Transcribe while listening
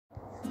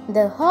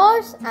The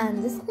Horse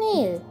and the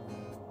Snail.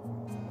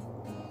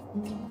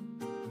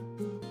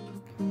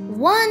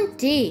 One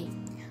day,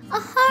 a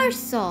horse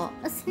saw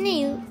a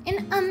snail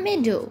in a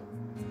meadow.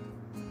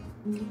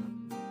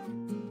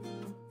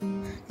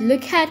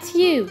 "Look at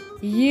you,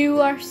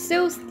 you are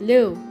so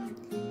slow,"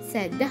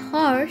 said the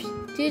horse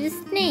to the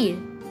snail.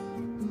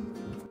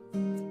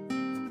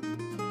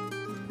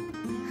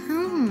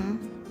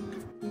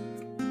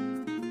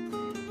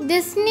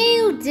 The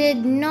snail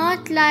did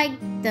not like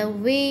the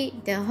way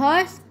the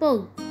horse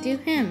spoke to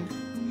him,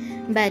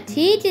 but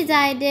he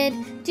decided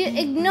to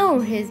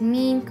ignore his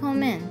mean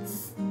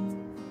comments.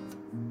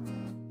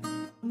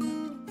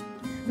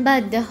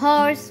 But the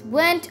horse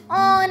went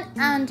on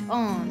and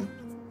on.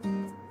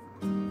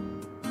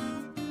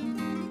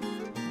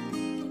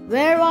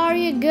 "Where are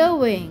you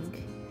going?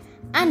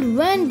 And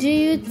when do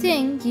you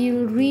think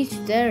you'll reach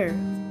there?"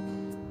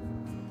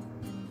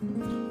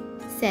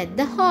 said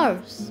the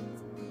horse.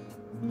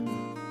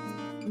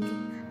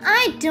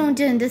 "I don't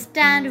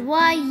understand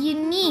why you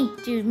need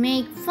to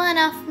make fun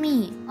of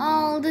me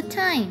all the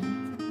time,"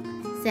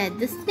 said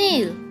the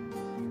snail.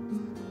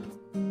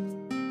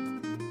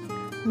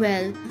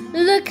 "Well,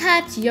 look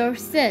at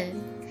yourself.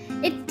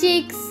 It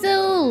takes so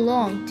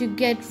long to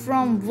get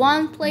from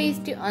one place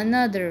to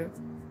another.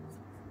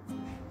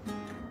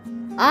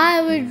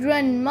 I would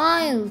run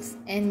miles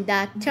in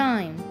that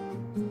time.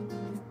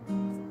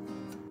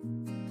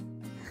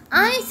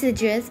 I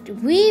suggest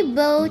we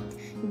both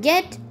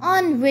get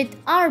on with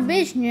our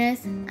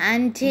business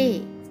and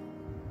day.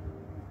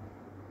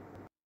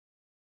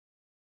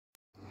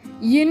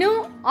 You know,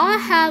 I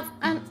have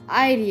an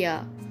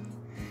idea.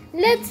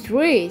 Let's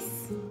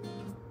race,"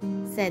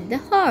 said the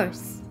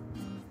horse.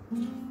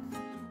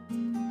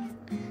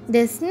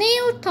 The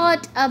snail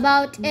thought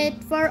about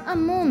it for a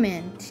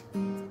moment.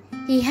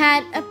 He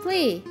had a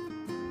play.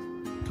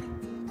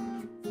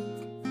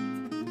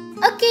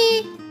 "Okay,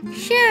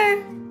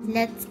 sure,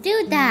 let's do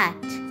that.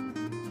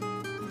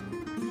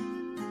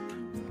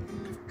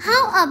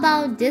 How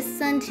about this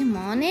Sunday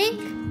morning?"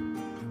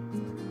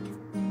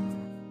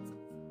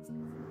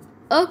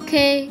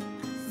 "Okay,"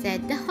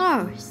 said the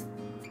horse.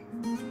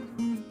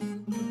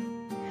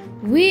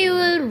 "We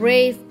will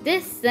race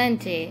this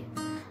Sunday."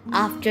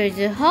 After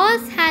the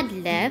horse had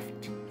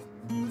left,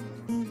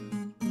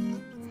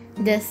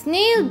 the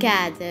snail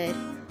gathered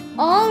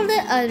all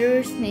the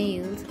other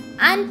snails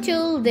and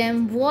told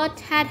them what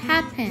had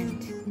happened.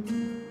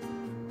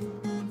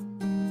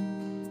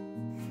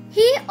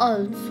 He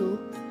also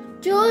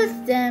told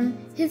them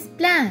his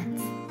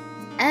plans.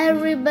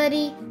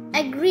 Everybody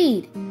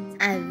agreed,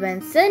 and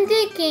when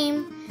Sunday came,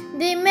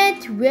 they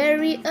met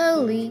very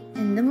early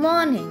in the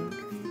morning.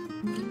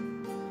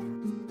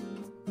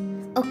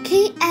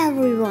 "Okay,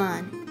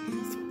 everyone,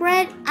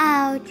 spread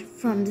out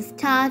from the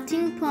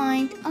starting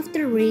point of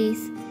the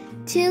race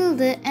till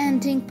the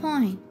ending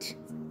point."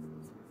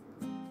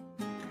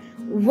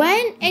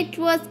 When it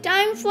was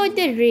time for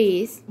the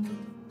race,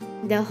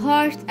 the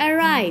horse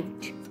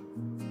arrived.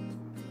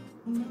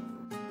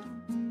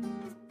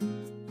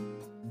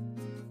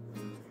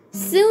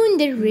 Soon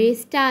the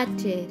race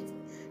started.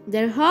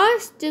 The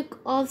horse took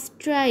off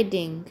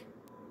striding.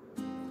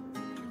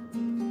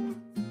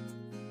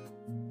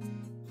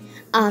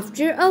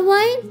 After a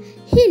while,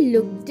 he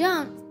looked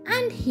down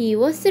and he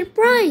was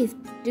surprised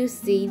to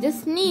see the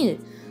snail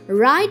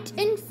right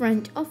in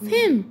front of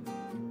him.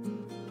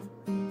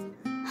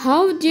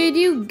 "How did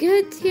you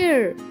get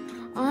here?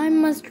 I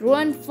must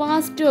run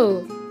faster."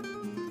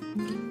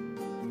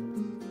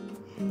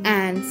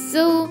 And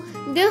so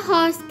the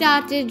horse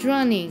started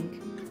running.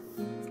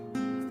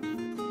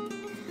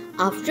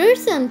 After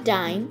some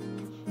time,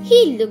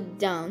 he looked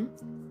down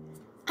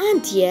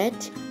and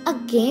yet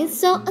again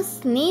saw a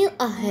snail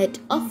ahead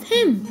of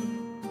him.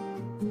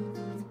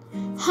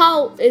 "How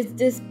is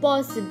this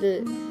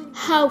possible?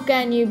 How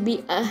can you be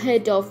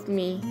ahead of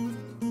me?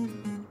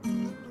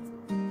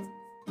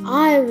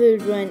 I will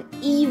run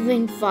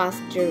even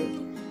faster."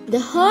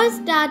 The horse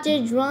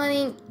started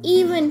running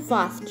even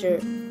faster.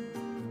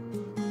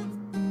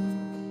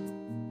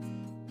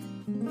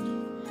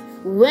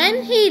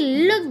 When he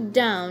looked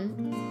down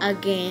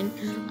again,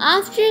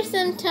 after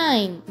some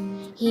time,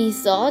 he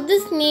saw the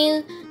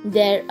snail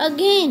there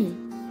again.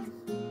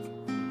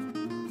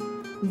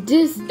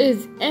 "This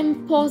is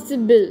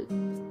impossible.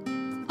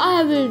 I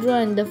will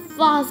run the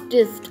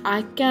fastest I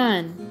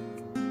can."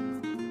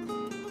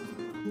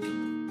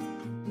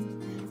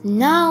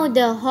 Now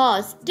the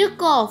horse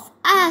took off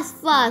as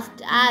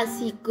fast as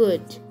he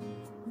could.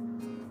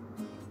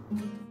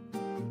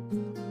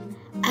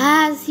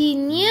 As he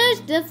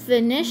neared the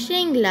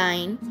finishing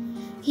line,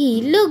 he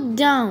looked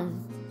down.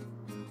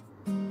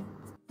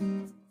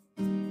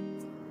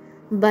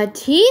 But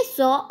he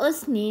saw a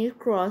snail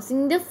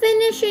crossing the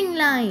finishing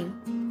line.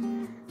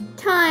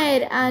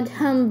 Tired and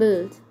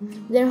humbled,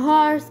 the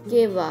horse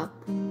gave up.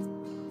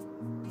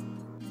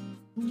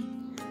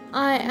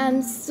 "I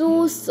am so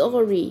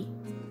sorry.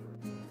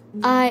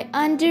 I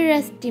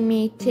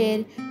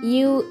underestimated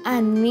you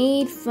and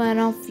made fun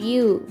of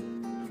you.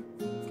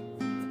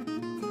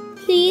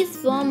 Please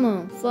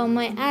FOMO for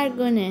my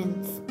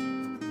arguments.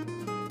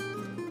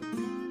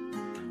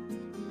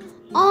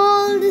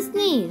 All the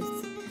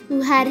snails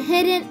who had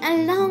hidden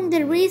along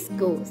the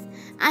racecourse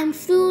and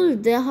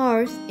fooled the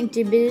horse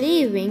into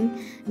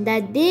believing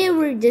that they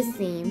were the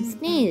same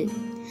snail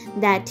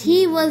that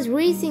he was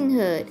racing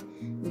her,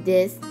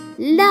 this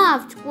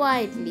laughed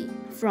quietly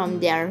from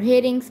their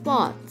hiding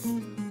spots.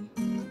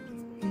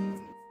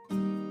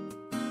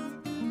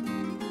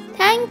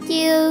 Thank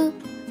you.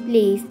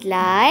 Please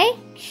like,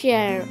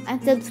 share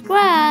and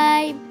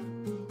subscribe.